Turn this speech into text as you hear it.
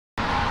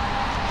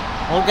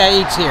Old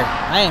Guy Eats here.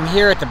 I am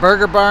here at the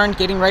Burger Barn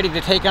getting ready to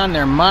take on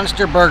their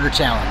Monster Burger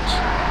Challenge.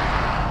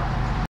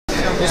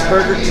 This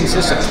burger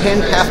consists of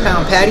 10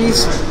 half-pound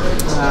patties,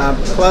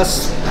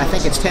 plus I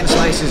think it's 10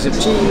 slices of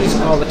cheese,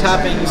 all the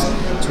toppings.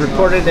 It's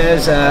reported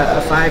as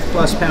a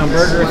 5+ pound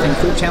burger. I think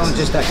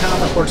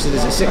foodchallenges.com reports it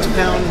as a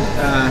 6-pound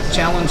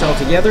challenge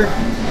altogether.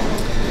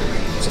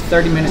 It's a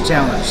 30-minute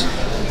challenge.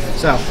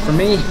 So for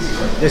me,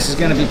 this is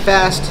going to be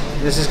fast.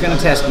 This is going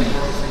to test me.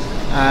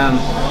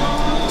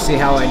 See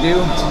how I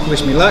do.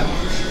 Wish me luck.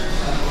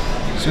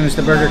 As soon as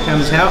the burger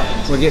comes out,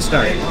 we'll get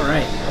started. All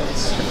right,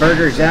 the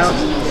burger's out,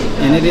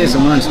 and it is a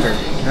monster.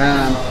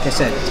 Like I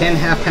said, 10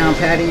 half-pound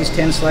patties,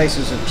 10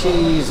 slices of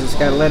cheese. It's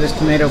got lettuce,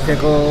 tomato,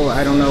 pickle.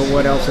 I don't know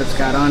what else it's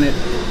got on it.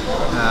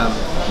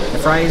 The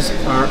fries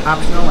are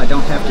optional. I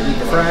don't have to eat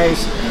the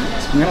fries.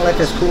 I'm going to let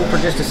this cool for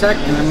just a sec,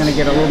 and I'm going to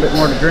get a little bit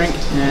more to drink,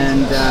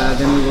 and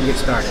then we will get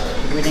started.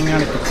 Waiting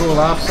on it to cool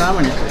off some,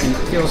 and it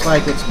feels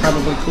like it's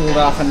probably cooled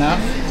off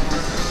enough.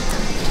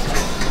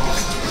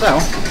 So,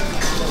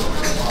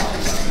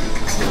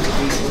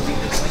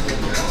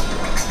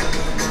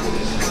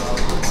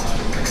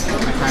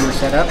 my timer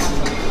set up.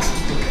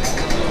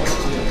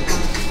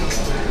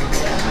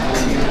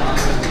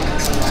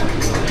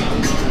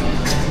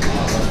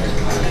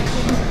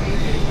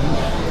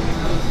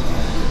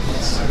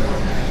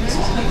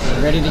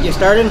 Ready to get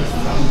started?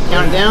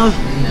 Count it down.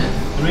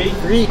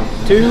 3,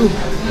 2,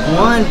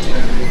 1,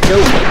 go.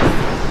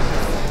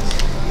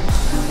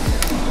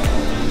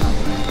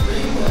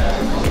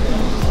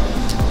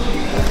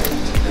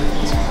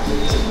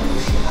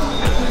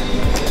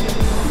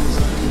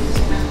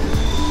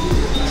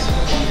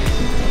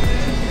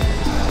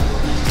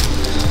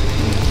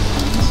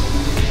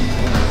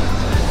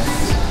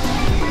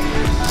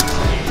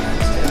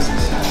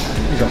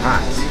 These are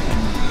hot.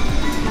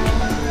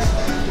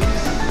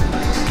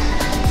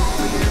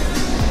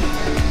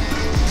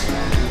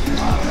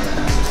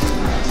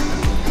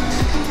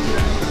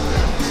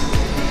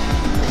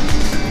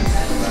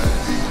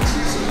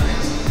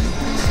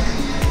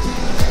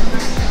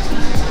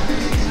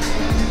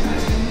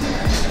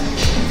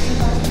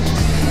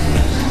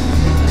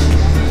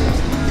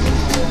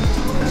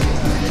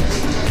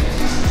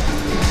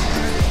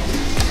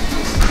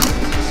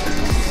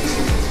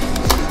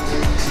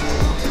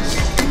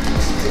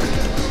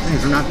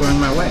 Things are not going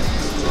my way.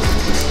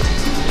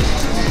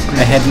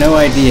 I had no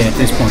idea at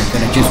this point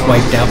that I just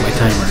wiped out my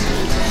timer.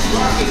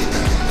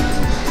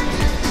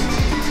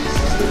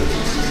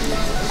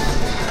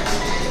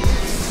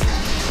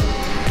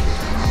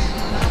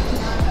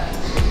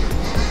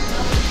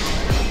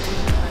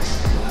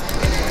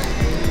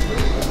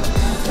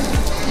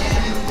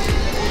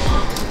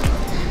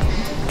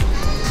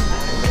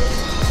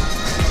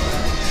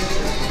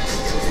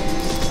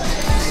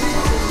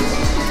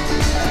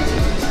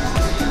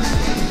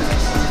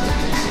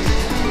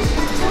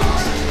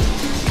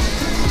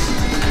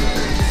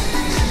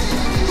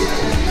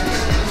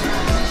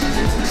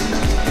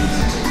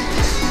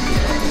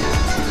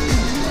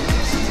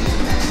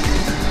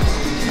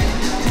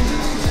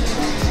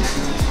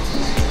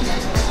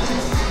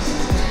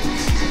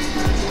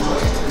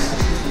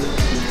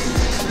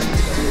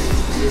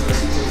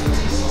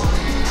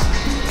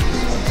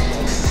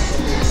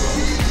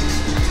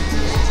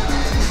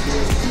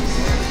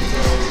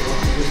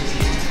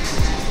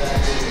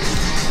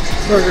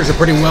 Burgers are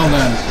pretty well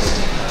done.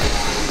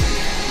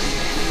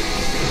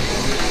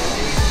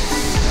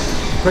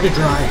 Pretty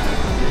dry.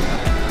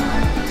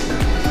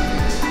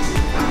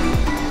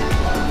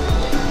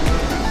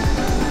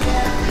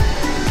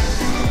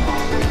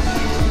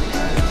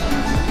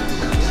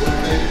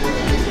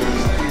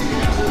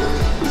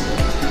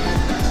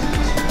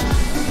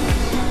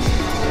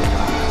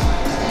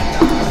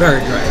 Very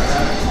dry.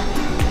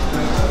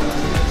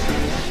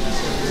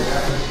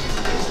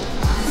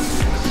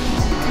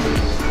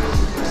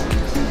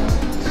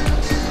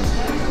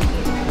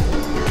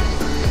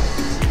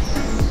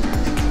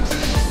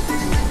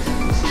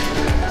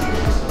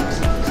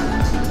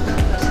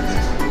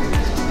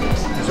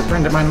 A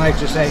friend of mine likes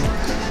to say,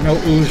 no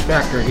ooze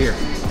factor here.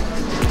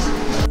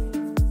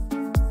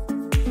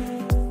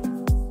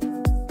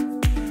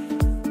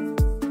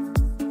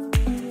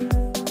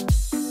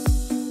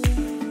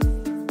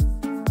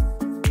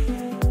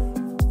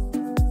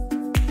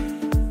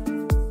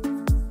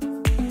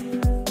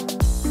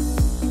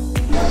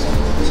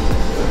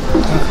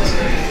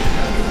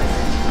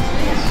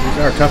 These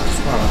are tough to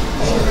swallow.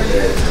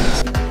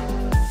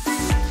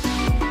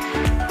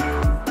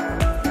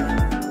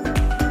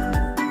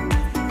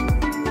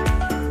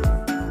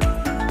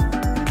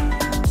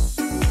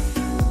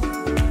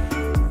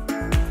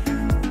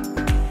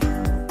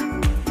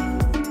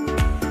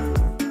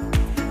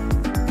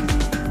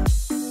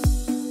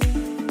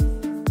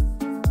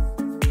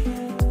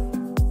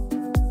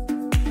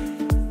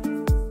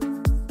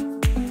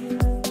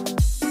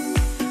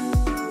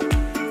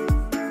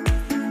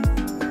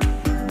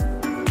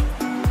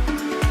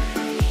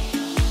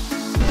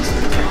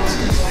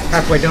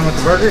 Halfway done with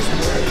the burgers.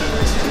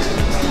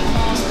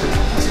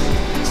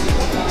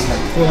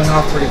 Cooling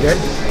off pretty good.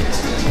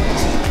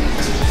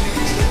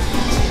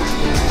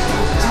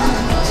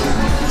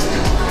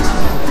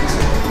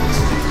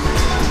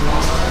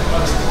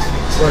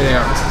 Boy, they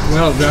are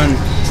well done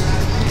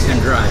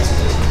and dry.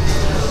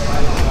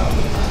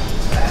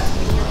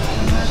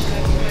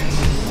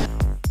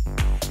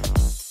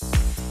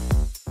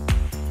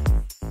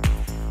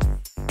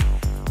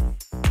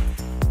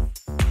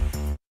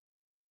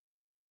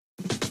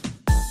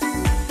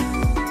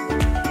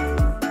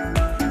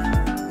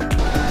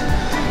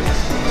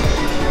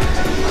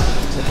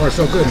 So far,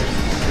 so good.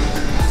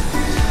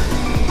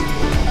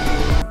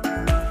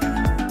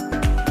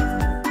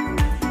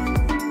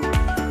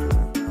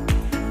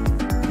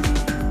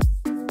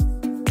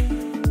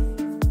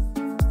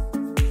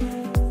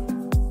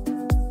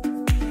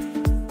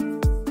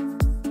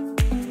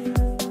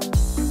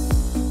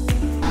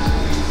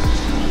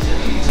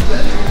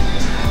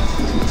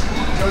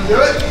 Do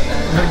it?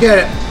 I'll get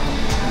it.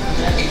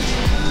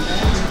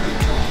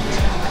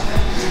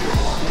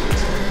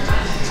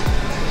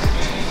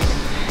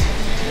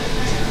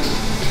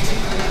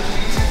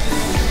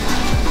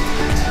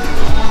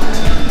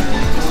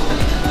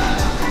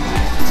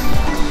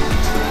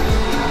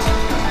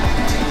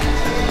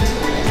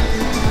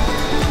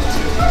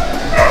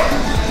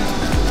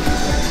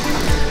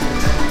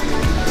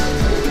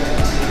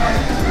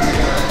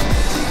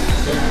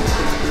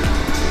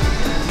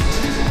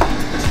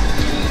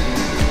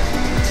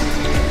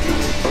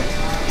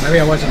 Maybe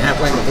I wasn't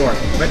halfway before,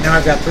 but now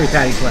I've got 3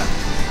 patties left.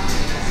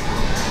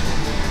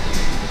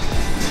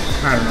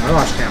 I don't know, I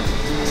lost count.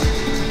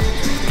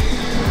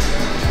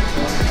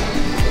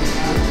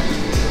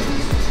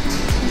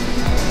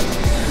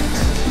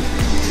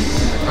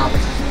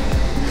 Topping.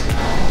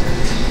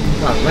 A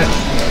lot of lettuce.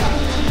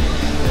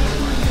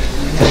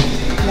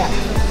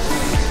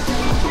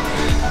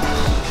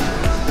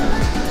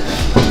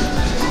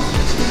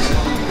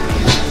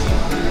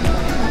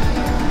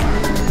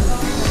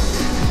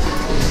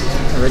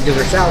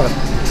 Regular salad.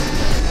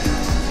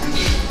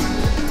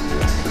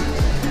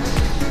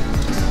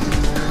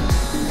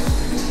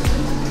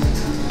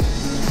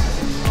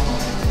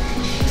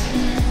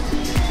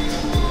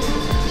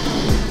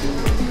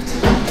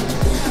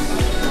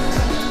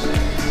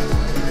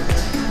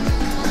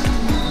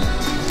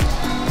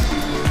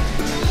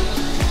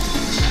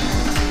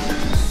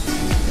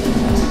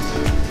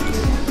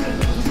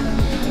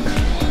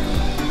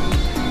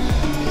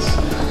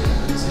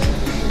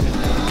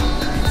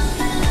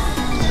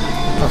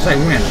 I'll say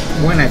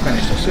when I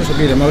finish this. This will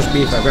be the most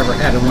beef I've ever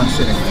had in one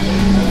sitting.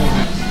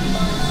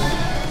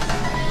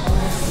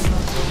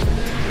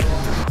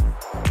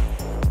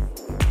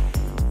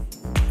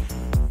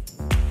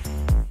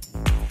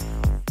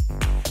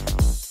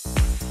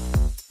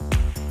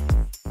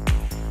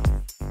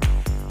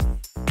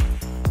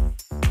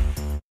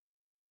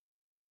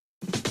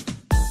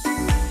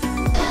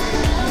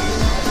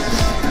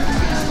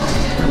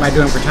 What am I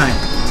doing for time?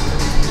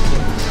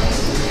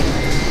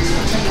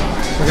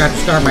 Forgot to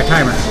start my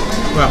timer.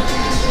 Well,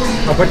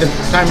 I'll put the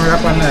timer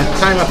up on the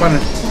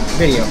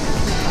video.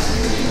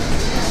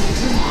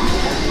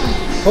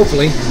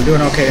 Hopefully, I'm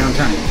doing okay on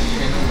time.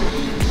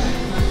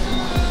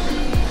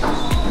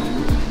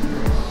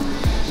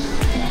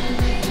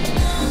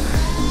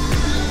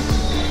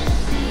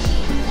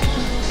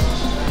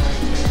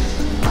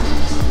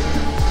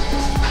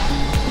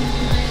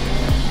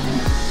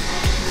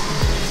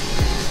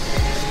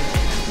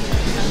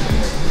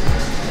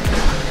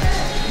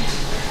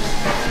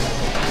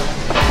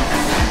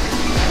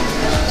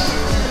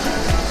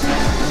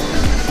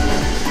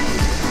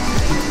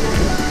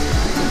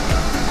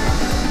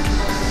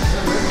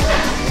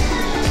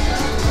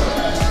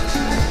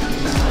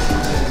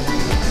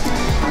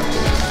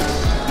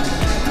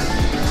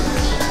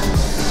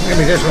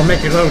 Maybe this will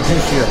make it a little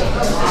juicier.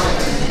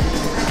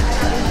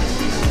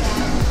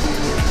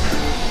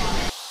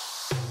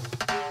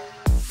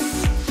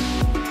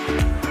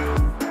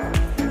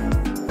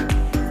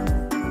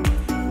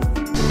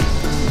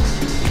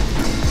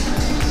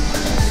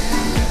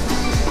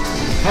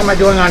 How am I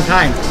doing on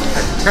time?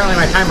 Apparently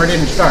my timer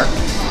didn't start.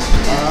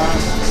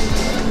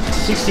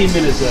 16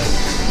 minutes left.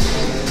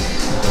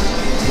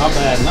 Not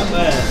bad, not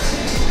bad.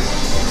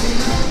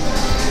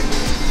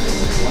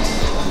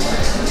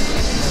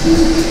 I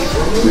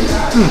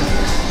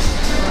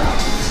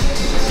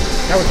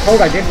was told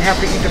I didn't have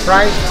to eat the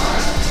fries.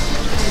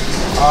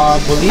 I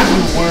believe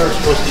you were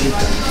supposed to eat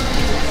them.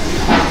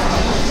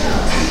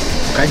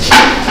 Okay.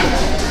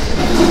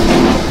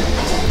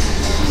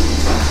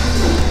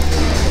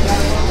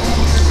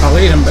 I'll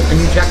eat them, but can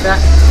you check that?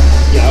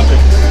 Yeah, okay.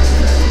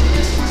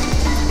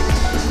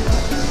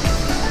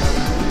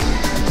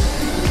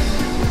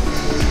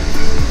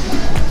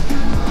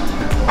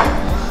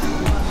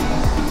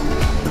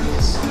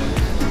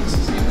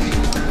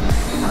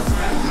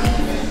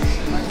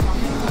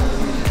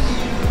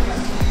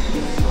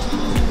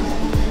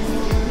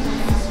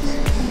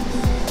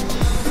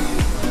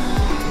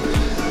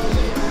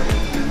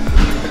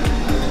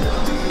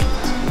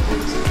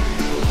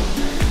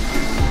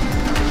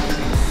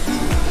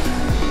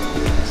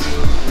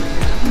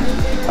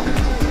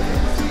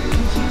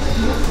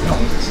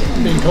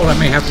 I'm being told I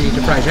may have to eat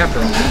the fries after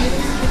all.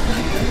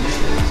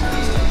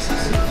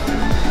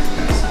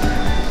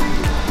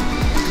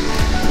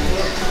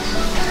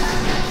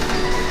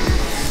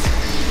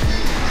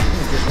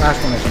 Last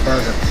one is a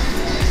burger.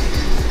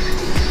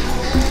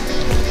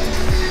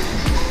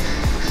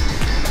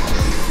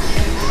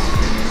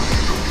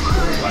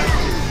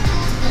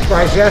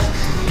 Fries, yes?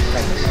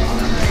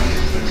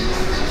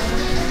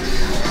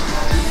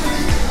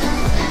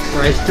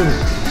 Fries too.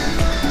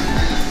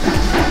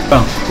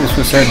 Well, this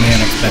was certainly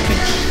unexpected.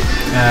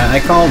 I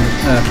called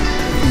a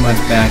few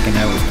months back and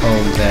I was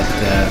told that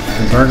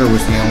the burger was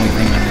the only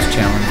thing on this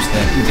challenge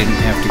that you didn't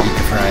have to eat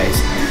the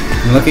fries.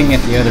 And looking at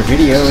the other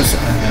videos,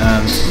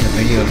 the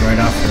videos right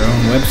off their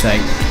own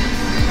website,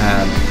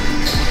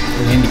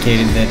 it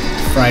indicated that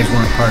fries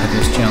weren't part of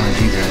this challenge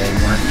either. They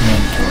weren't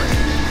mandatory.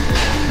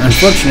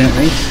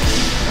 Unfortunately,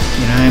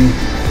 you know, I'm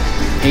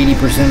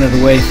 80% of the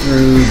way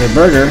through the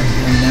burger,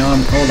 and now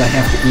I'm told I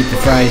have to eat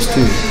the fries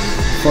too.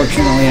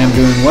 Fortunately, I'm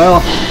doing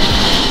well.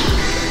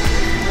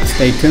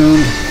 Stay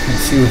tuned and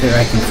see whether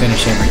I can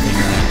finish everything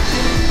or not.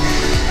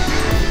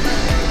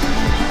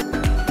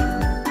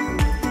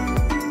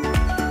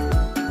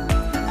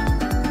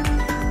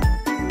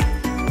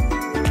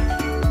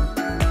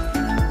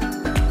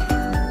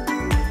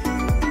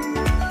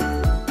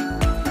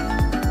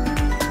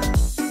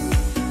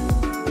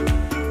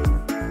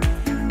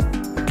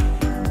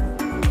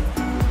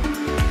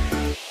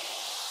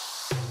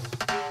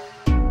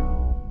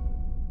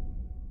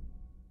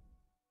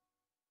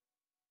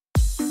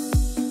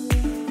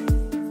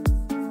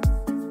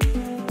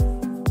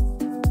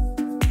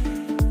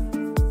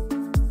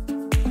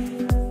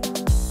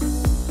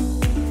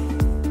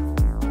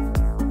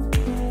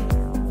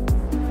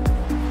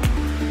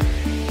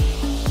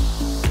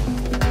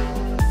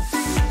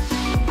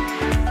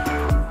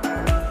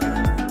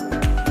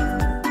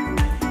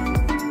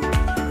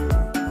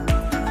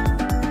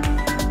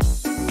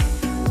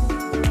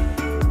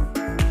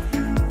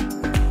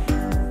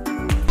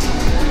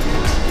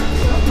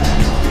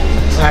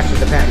 After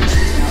the patties.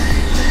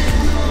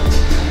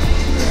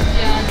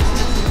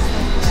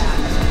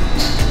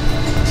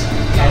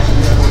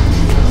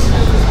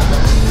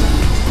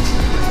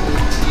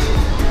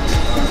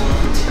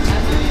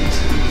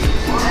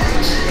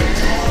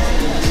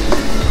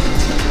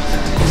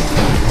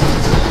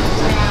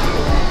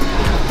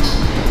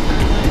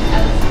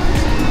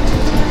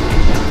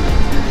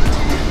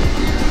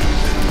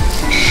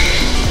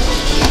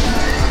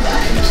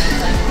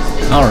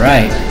 All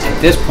right,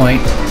 at this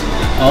point,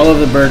 all of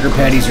the burger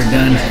patties are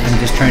done. I'm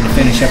just trying to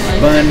finish up the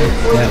bun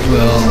that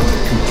will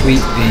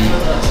complete the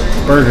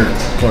burger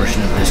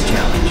portion of this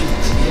challenge.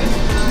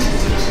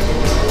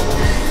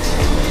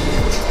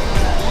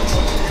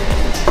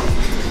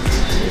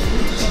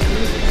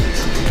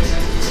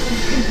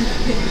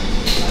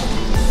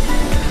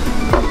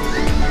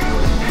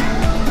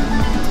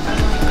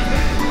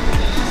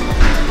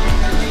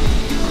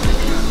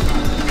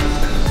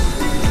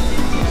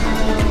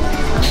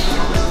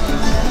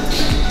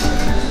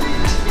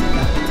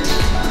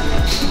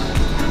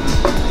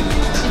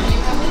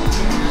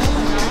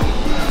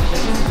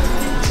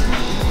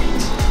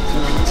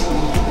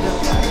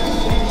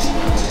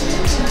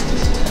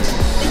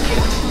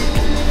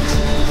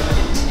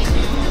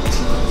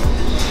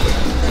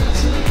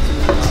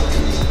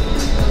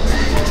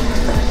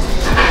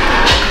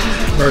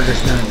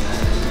 Burger's done.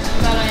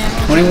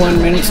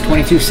 21 minutes,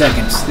 22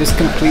 seconds. This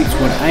completes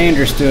what I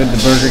understood the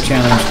burger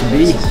challenge to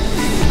be.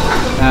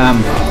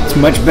 It's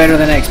much better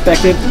than I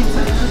expected.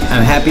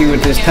 I'm happy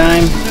with this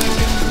time.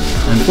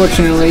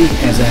 Unfortunately,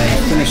 as I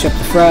finish up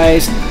the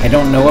fries, I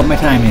don't know what my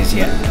time is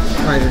yet.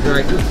 Fries are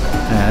dry too.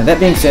 That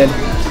being said,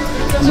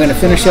 I'm going to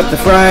finish up the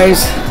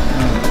fries.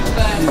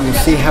 We'll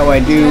see how I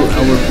do.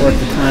 I'll report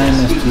the time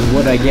as to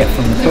what I get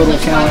from the total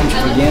challenge.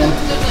 Again,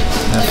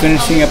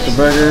 finishing up the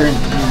burger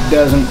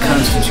doesn't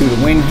constitute a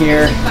win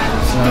here,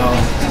 so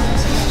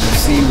we'll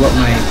see what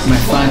my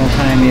final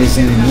time is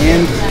in the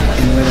end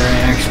and whether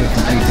I actually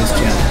complete this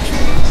challenge.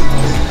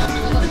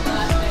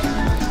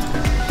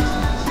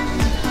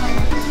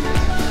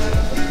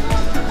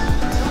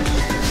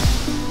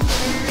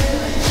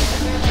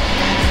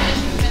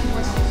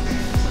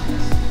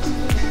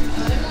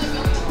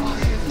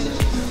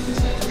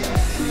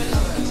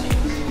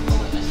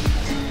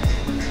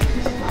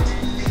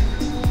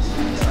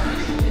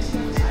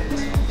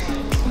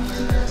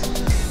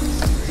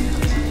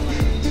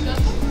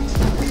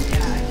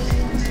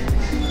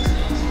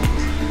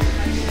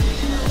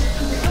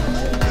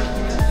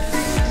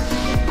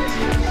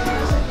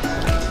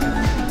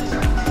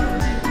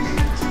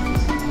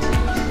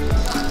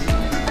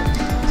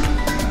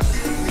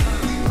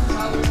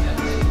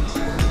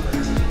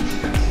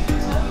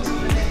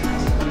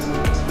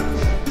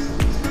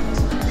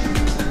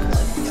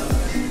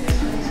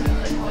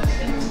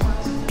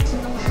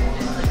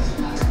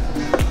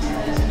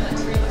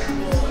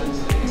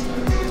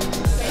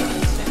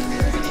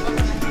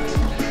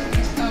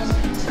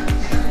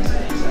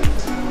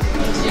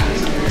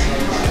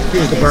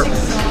 Here's the burp.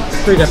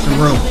 Freed up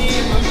some room.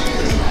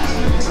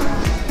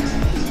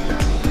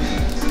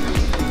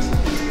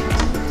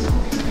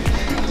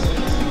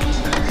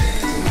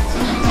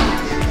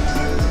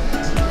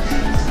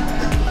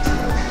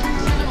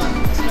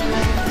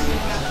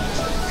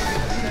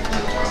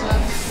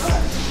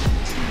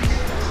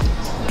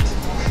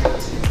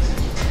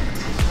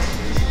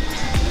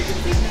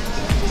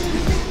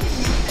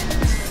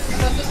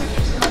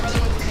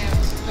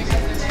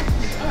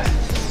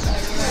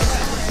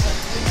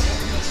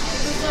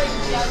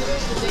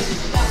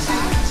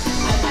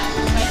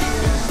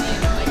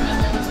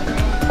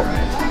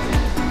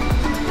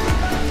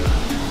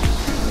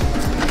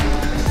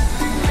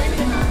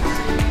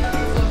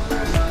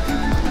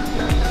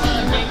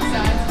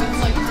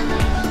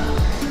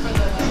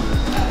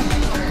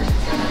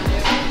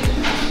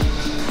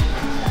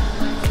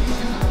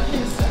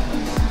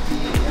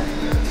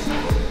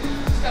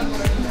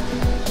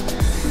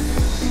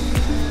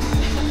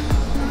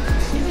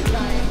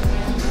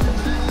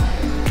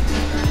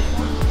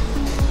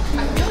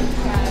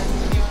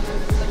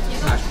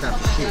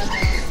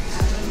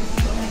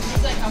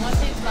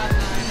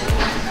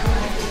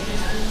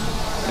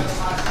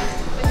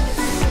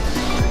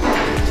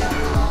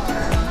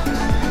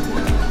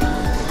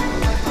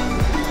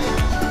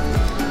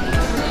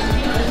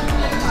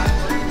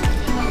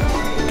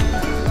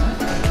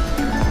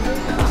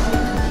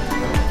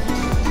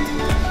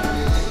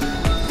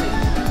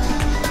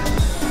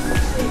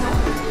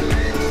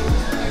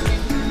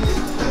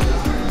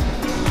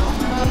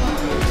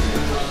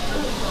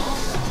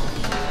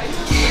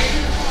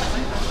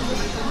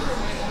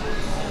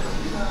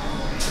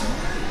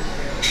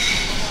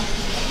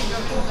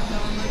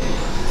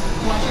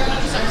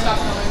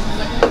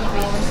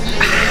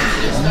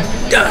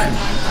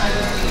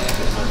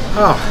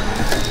 Oh,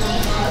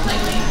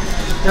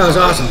 that was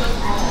awesome.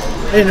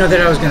 I didn't know that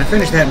I was going to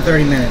finish that in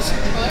 30 minutes.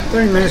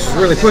 30 minutes was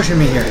really pushing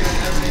me here.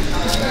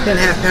 10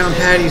 half-pound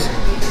patties.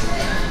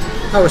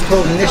 I was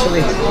told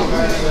initially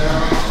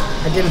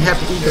I didn't have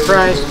to eat the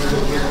fries.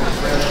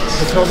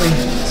 They told me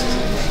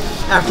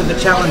after the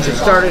challenge had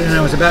started and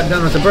I was about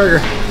done with the burger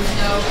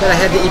that I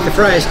had to eat the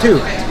fries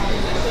too.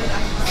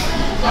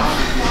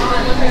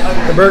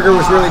 The burger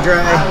was really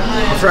dry.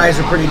 The fries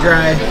were pretty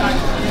dry.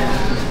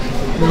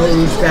 No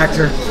ooze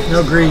factor,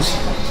 no grease.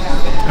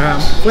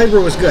 Flavor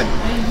was good.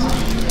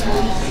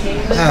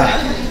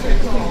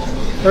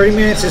 30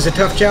 minutes is a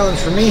tough challenge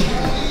for me.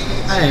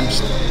 I am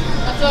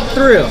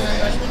thrilled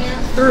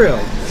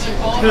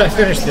that I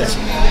finished this.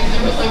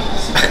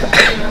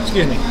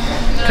 Excuse me.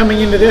 Coming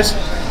into this,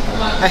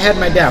 I had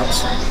my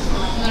doubts.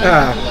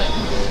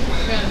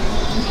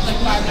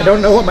 I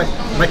don't know what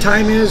my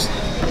time is.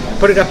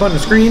 Put it up on the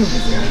screen.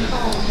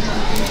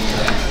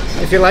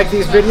 If you like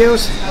these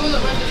videos,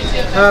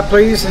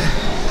 please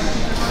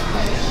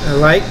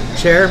like,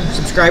 share,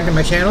 subscribe to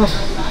my channel.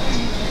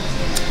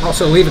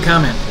 Also leave a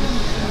comment.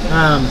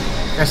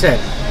 Like I said,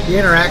 the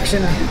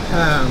interaction,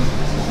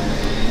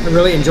 I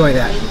really enjoy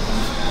that.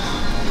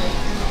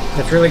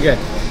 That's really good.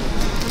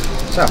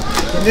 So,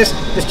 and this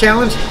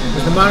challenge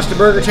was the Monster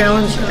Burger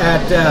Challenge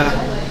at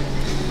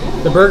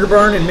the Burger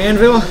Barn in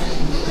Manville.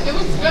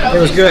 It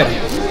was good.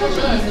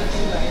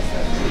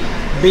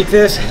 Beat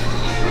this.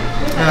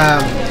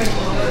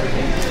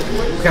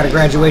 We've got a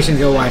graduation to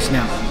go watch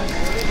now.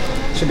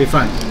 Should be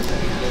fun.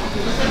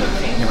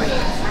 Anyway,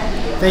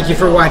 thank you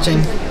for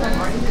watching.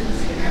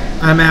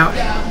 I'm out.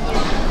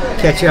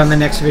 Catch you on the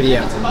next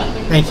video.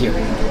 Thank you.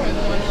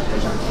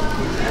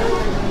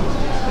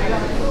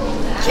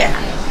 Yeah.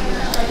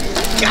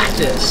 Got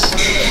this.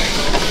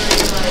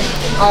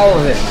 All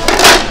of it.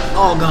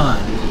 All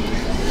gone.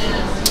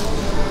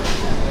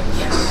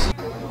 Yes.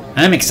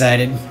 I'm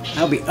excited.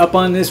 I'll be up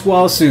on this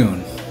wall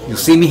soon. You'll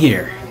see me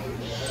here.